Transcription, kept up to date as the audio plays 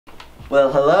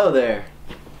Well, hello there.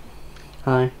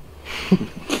 Hi.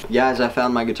 Guys, I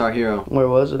found my Guitar Hero. Where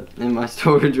was it? In my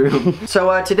storage room.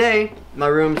 So today, my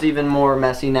room's even more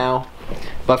messy now,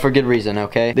 but for good reason,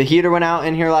 okay? The heater went out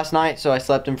in here last night, so I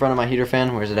slept in front of my heater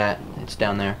fan. Where's it at? It's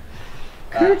down there.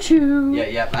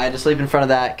 Yeah, I had to sleep in front of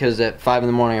that because at 5 in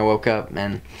the morning I woke up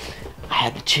and I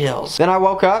had the chills. Then I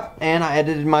woke up and I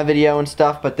edited my video and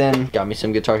stuff, but then got me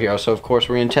some Guitar Hero. So of course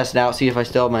we're gonna test it out, see if I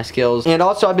still have my skills. And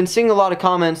also I've been seeing a lot of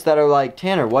comments that are like,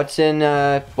 Tanner, what's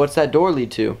that door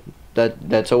lead to?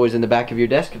 That's always in the back of your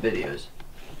desk videos.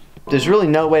 There's really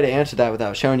no way to answer that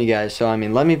without showing you guys. So I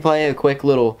mean, let me play a quick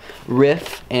little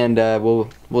riff and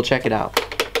we'll check it out.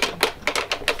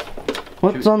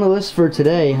 What's on the list for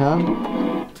today, huh?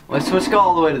 Let's go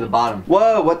all the way to the bottom.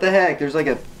 Whoa, what the heck? There's like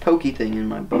a pokey thing in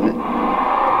my butt.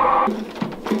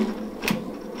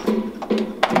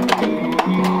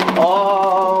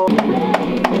 Oh!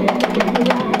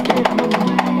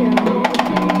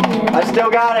 I still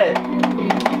got it!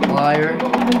 Liar.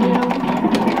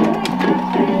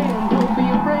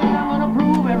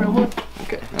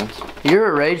 Okay, that's... You're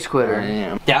a rage quitter. I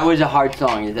am. That was a hard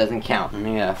song, it doesn't count.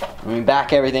 Let me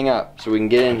back everything up so we can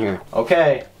get in here.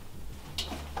 Okay.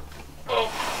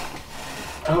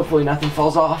 Hopefully nothing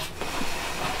falls off.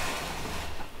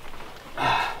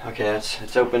 Okay,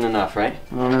 it's open enough, right?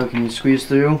 I don't know, can you squeeze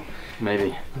through?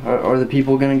 Maybe. Are the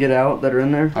people gonna get out that are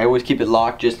in there? I always keep it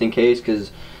locked just in case,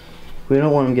 because... We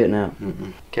don't want them getting out.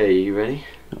 Okay, you ready?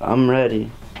 I'm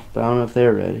ready, but I don't know if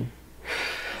they're ready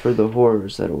for the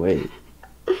horrors that await.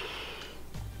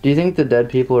 Do you think the dead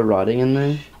people are rotting in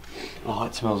there? Oh,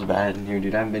 it smells bad in here,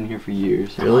 dude. I haven't been here for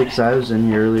years. Really? Because I was in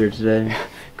here earlier today.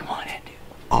 Come on in, dude.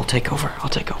 I'll take over.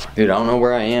 Dude, I don't know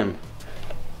where I am.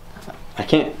 I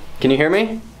can't. Can you hear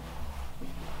me?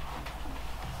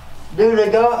 Dude, they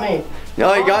got me.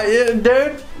 Oh, you got you,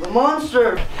 dude? The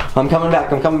monster. I'm coming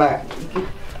back.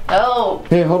 Help.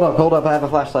 Here, hold up. I have a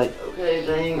flashlight. Okay,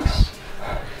 thanks.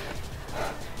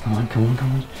 Come on.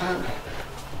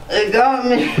 They got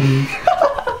me.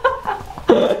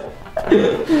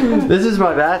 This is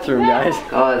my bathroom, guys.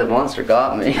 Oh, the monster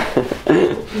got me.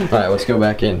 Alright, let's go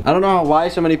back in. I don't know why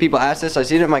so many people ask this. I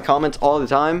see it in my comments all the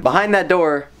time. Behind that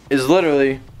door is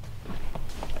literally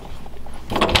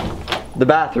the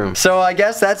bathroom. So I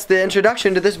guess that's the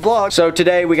introduction to this vlog. So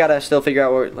today we gotta still figure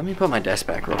out where... Let me put my desk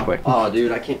back real quick. Oh,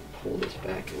 dude, I can't pull this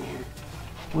back in here.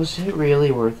 Was it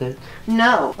really worth it?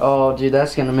 No. Oh, dude,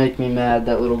 that's gonna make me mad,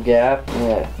 that little gap.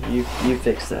 Yeah, you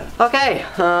fix that. Okay,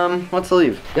 let's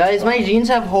leave. Guys, my jeans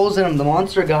have holes in them. The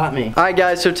monster got me. Alright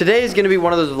guys, so today is gonna be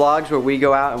one of those vlogs where we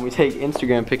go out and we take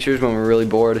Instagram pictures when we're really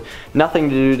bored. Nothing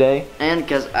to do today. And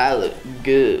because I look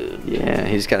good. Yeah,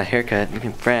 he's got a haircut,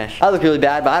 looking fresh. I look really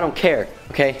bad, but I don't care,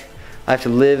 okay? I have to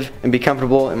live and be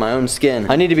comfortable in my own skin.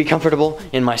 I need to be comfortable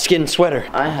in my skin sweater.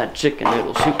 I had chicken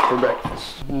noodle soup for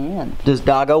breakfast. And does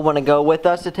Doggo want to go with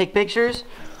us to take pictures?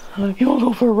 You want to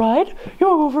go for a ride? You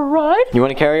want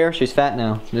to carry her? She's fat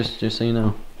now, just so you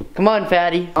know. Come on,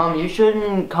 fatty. You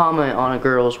shouldn't comment on a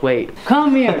girl's weight.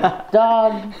 Come here,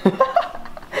 dog.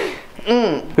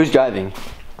 Who's driving?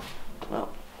 Well,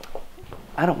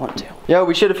 I don't want to. Yo,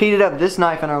 we should have heated up this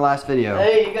knife in our last video.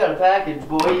 Hey, you got a package,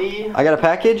 boy. I got a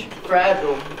package?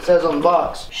 Fragile. It says on the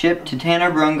box. Shipped to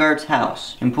Tanner Braungardt's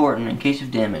house. Important in case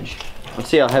of damage. Let's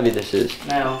see how heavy this is.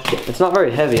 Now. It's not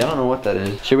very heavy. I don't know what that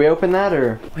is. Should we open that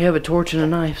or? We have a torch and a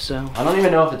knife, so. I don't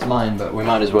even know if it's mine, but we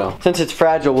might as well. Since it's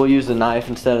fragile, we'll use the knife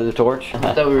instead of the torch.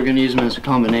 I thought we were gonna use them as a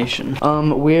combination.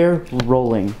 We're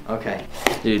rolling. Okay.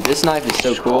 Dude, this knife is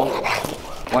so cool.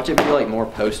 Watch it be like more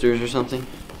posters or something.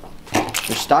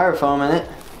 There's styrofoam in it.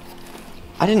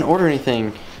 I didn't order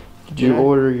anything. Did you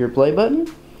order your play button?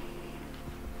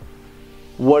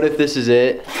 What if this is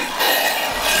it?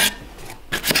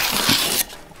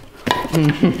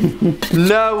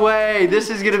 No way! This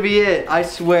is gonna be it. I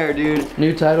swear, dude.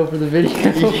 New title for the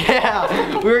video.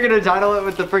 Yeah! We were gonna title it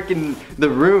with the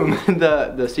room,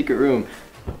 the secret room.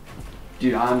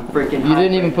 Dude, I'm freaking You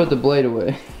didn't even put the blade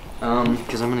away.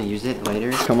 Because I'm gonna use it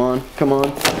later. Come on.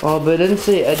 Oh, but it didn't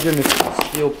say Edgar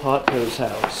McSteel Potco's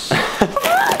house.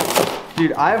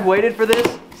 Dude, I've waited for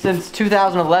this since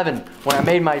 2011 when I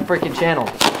made my freaking channel.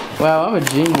 Wow, I'm a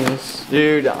genius.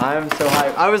 Dude, I'm so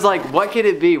hyped. I was like, what could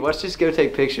it be? Let's just go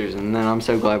take pictures. And then I'm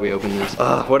so glad we opened this.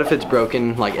 What if it's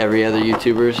broken like every other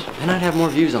YouTuber's? Then I'd have more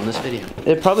views on this video.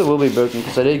 It probably will be broken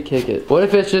because I did kick it. What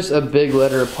if it's just a big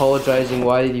letter apologizing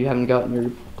why you haven't gotten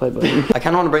your play button. I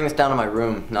kind of want to bring this down to my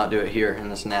room, not do it here in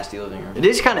this nasty living room. It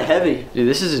is kind of heavy. Dude,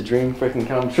 this is a dream freaking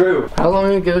come true. How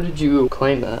long ago did you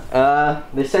claim that?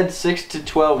 They said 6 to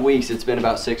 12 weeks. It's been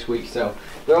about 6 weeks, so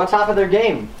they're on top of their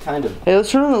game, kind of. Hey, let's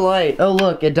turn on the light. Oh,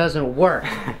 look, it doesn't work.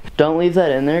 Don't leave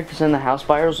that in there, because then the house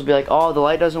buyers will be like, oh, the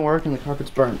light doesn't work and the carpet's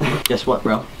burnt. Guess what,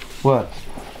 bro? What?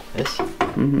 This?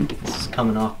 Mm-hmm. This is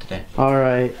coming off today. All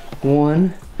right,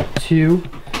 1, 2,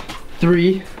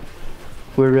 3.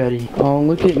 We're ready. Oh,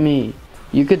 look at me.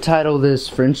 You could title this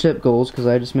Friendship Goals, because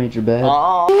I just made your bed.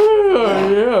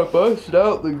 Oh, yeah, bust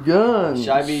out the guns. should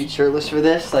I be shirtless for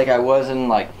this, like I was in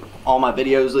like all my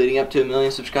videos leading up to 1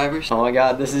 million subscribers? Oh my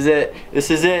god, this is it.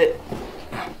 This is it.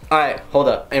 Alright, hold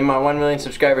up. In my 1 million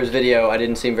subscribers video, I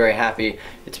didn't seem very happy.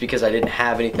 It's because I didn't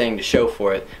have anything to show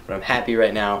for it. But I'm happy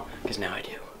right now, because now I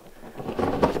do.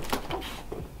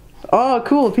 Oh,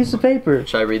 cool, a piece of paper.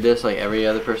 Should I read this like every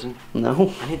other person?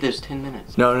 No. I need those 10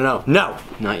 minutes. No,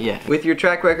 not yet. With your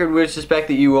track record, we suspect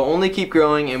that you will only keep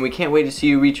growing, and we can't wait to see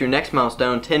you reach your next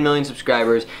milestone, 10 million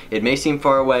subscribers. It may seem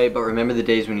far away, but remember the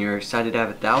days when you were excited to have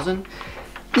 1,000?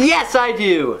 Yes, I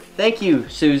do! Thank you,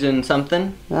 Susan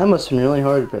something. That must have been really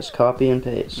hard to press copy and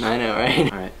paste. I know, right?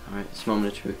 Alright, this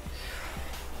moment of truth.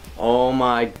 Oh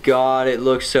my god, it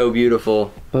looks so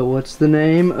beautiful. But what's the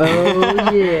name?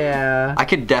 Oh, yeah. I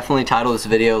could definitely title this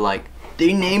video like,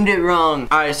 they named it wrong.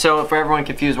 Alright, so for everyone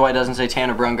confused why it doesn't say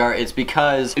Tanner Braungardt, it's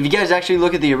because if you guys actually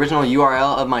look at the original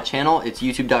URL of my channel, it's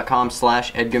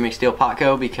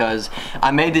youtube.com/EdgarMcSteelPotco, because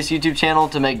I made this YouTube channel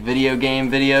to make video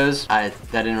game videos. That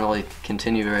didn't really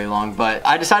continue very long, but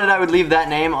I decided I would leave that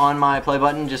name on my play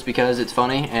button just because it's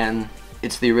funny and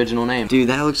it's the original name. Dude,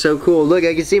 that looks so cool. Look,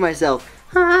 I can see myself.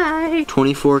 Hi.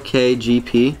 24K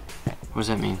GP. What does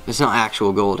that mean? It's not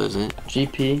actual gold, is it?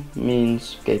 GP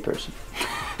means gay person.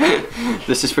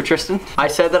 This is for Tristan. I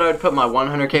said that I would put my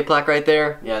 100K plaque right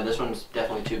there. Yeah, this one's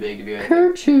definitely too big to be right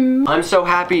there. I'm so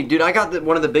happy. Dude, I got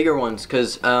one of the bigger ones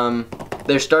because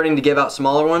they're starting to give out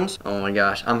smaller ones. Oh my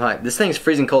gosh, I'm hyped. This thing's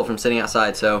freezing cold from sitting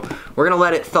outside, so we're gonna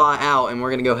let it thaw out and we're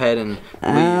gonna go ahead and leave.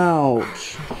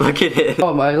 Ouch. Look at it.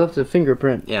 Oh, I left a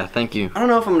fingerprint. Yeah, thank you. I don't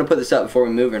know if I'm gonna put this up before we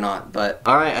move or not, but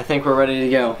all right, I think we're ready to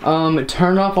go.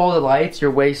 Turn off all the lights. You're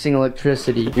wasting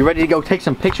electricity. You ready to go take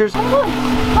some pictures?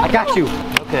 I got you.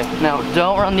 Okay, now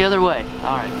don't run the other way.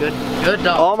 All right, good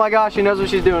dog. Oh my gosh, she knows what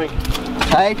she's doing.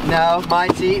 Hey, no, my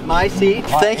seat, my seat.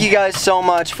 Thank you guys so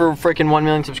much for freaking 1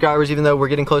 million subscribers, even though we're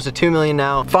getting close to 2 million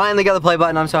now. Finally got the play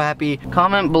button, I'm so happy.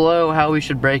 Comment below how we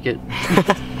should break it.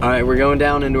 All right, we're going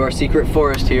down into our secret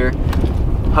forest here.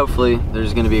 Hopefully,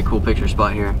 there's gonna be a cool picture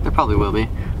spot here. There probably will be.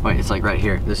 Wait, it's like right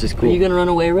here. This is cool. Are you gonna run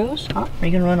away, Rose? Huh? Are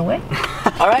you gonna run away?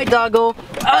 All right, doggo.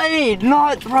 Hey,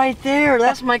 not right there.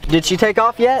 That's my... Did she take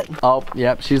off yet? Oh,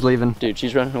 yep, she's leaving. Dude,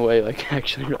 she's running away, like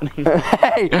actually running.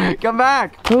 Hey, come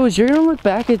back. Rose, you're gonna look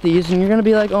back at these and you're gonna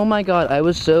be like, oh my god, I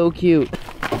was so cute.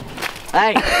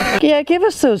 Hey. Yeah, give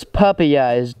us those puppy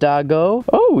eyes, doggo.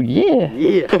 Oh, yeah.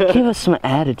 Yeah. Give us some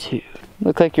attitude.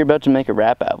 Look like you're about to make a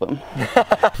rap album.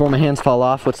 Before my hands fall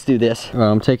off, let's do this.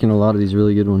 I'm taking a lot of these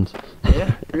really good ones.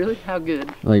 Yeah, really? How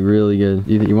good? Like really good.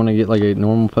 You want to get like a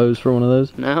normal pose for one of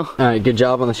those? No. All right, good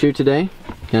job on the shoot today.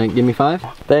 Can you give me 5?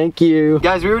 Thank you.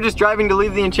 Guys, we were just driving to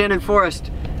leave the enchanted forest.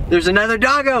 There's another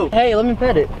doggo. Hey, let me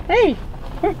pet it. Hey,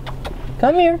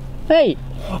 come here. Hey.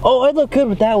 Oh, I look good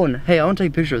with that one. Hey, I want to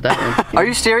take a picture with that one. Are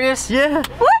you serious? Yeah.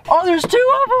 What? Oh, there's 2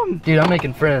 of them. Dude, I'm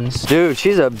making friends. Dude,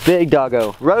 she's a big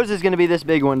doggo. Rose is gonna be this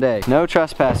big one day. No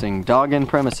trespassing, dog in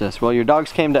premises. Well, your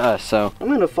dogs came to us, so. I'm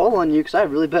gonna fall on you because I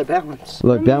have really bad balance.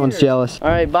 Look, that one's jealous. All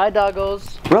right, bye,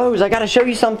 doggos. Rose, I gotta show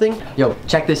you something. Yo,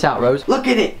 check this out, Rose. Look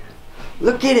at it.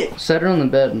 Look at it. Set her on the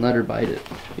bed and let her bite it.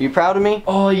 Are you proud of me?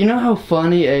 Oh, you know how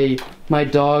funny my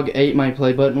dog ate my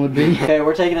play button would be? Okay,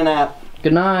 we're taking a nap.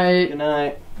 Good night. Good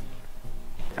night.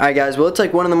 Alright guys, well it's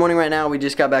like 1 in the morning right now. We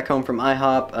just got back home from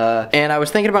IHOP and I was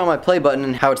thinking about my play button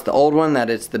and how it's the old one, that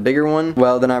it's the bigger one.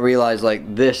 Well, then I realized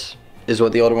like this is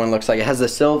what the older one looks like. It has the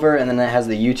silver and then it has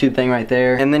the YouTube thing right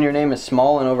there. And then your name is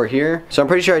small and over here. So I'm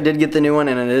pretty sure I did get the new one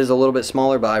and it is a little bit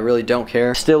smaller, but I really don't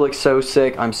care. Still looks so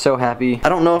sick. I'm so happy. I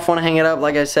don't know if I want to hang it up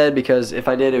like I said, because if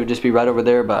I did it would just be right over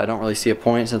there, but I don't really see a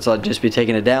point since I'd just be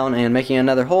taking it down and making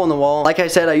another hole in the wall. Like I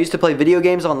said, I used to play video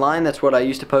games online. That's what I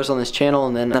used to post on this channel,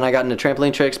 and then I got into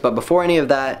trampoline tricks. But before any of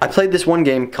that, I played this one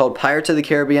game called Pirates of the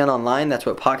Caribbean Online. That's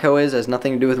what Potco is. It has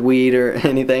nothing to do with weed or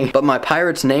anything. But my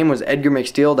pirate's name was Edgar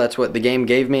McSteel. That's what what the game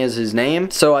gave me as his name.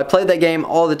 So I played that game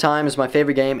all the time. It's my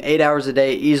favorite game, 8 hours a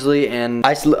day easily, and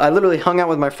I literally hung out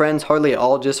with my friends hardly at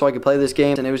all just so I could play this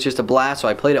game, and it was just a blast, so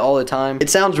I played it all the time. It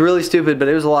sounds really stupid, but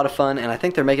it was a lot of fun, and I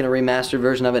think they're making a remastered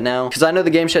version of it now, because I know the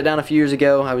game shut down a few years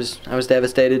ago. I was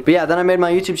devastated. But yeah, then I made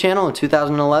my YouTube channel in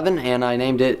 2011, and I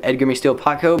named it Edgar Me Steele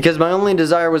Potco, because my only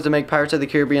desire was to make Pirates of the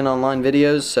Caribbean online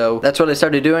videos, so that's what I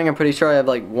started doing. I'm pretty sure I have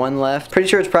like one left. Pretty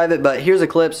sure it's private, but here's a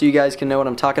clip so you guys can know what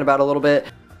I'm talking about a little bit.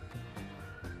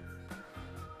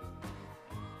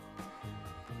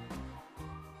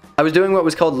 I was doing what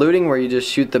was called looting, where you just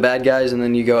shoot the bad guys and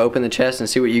then you go open the chest and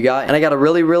see what you got. And I got a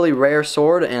really, really rare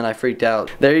sword and I freaked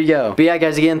out. There you go. But yeah,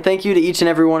 guys, again, thank you to each and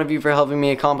every one of you for helping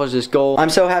me accomplish this goal. I'm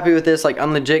so happy with this. Like,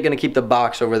 I'm legit gonna keep the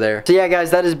box over there. So yeah,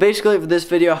 guys, that is basically it for this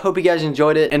video. I hope you guys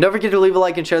enjoyed it. And don't forget to leave a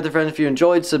like and share with your friends if you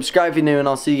enjoyed. Subscribe if you're new, and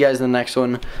I'll see you guys in the next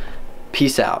one.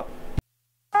 Peace out.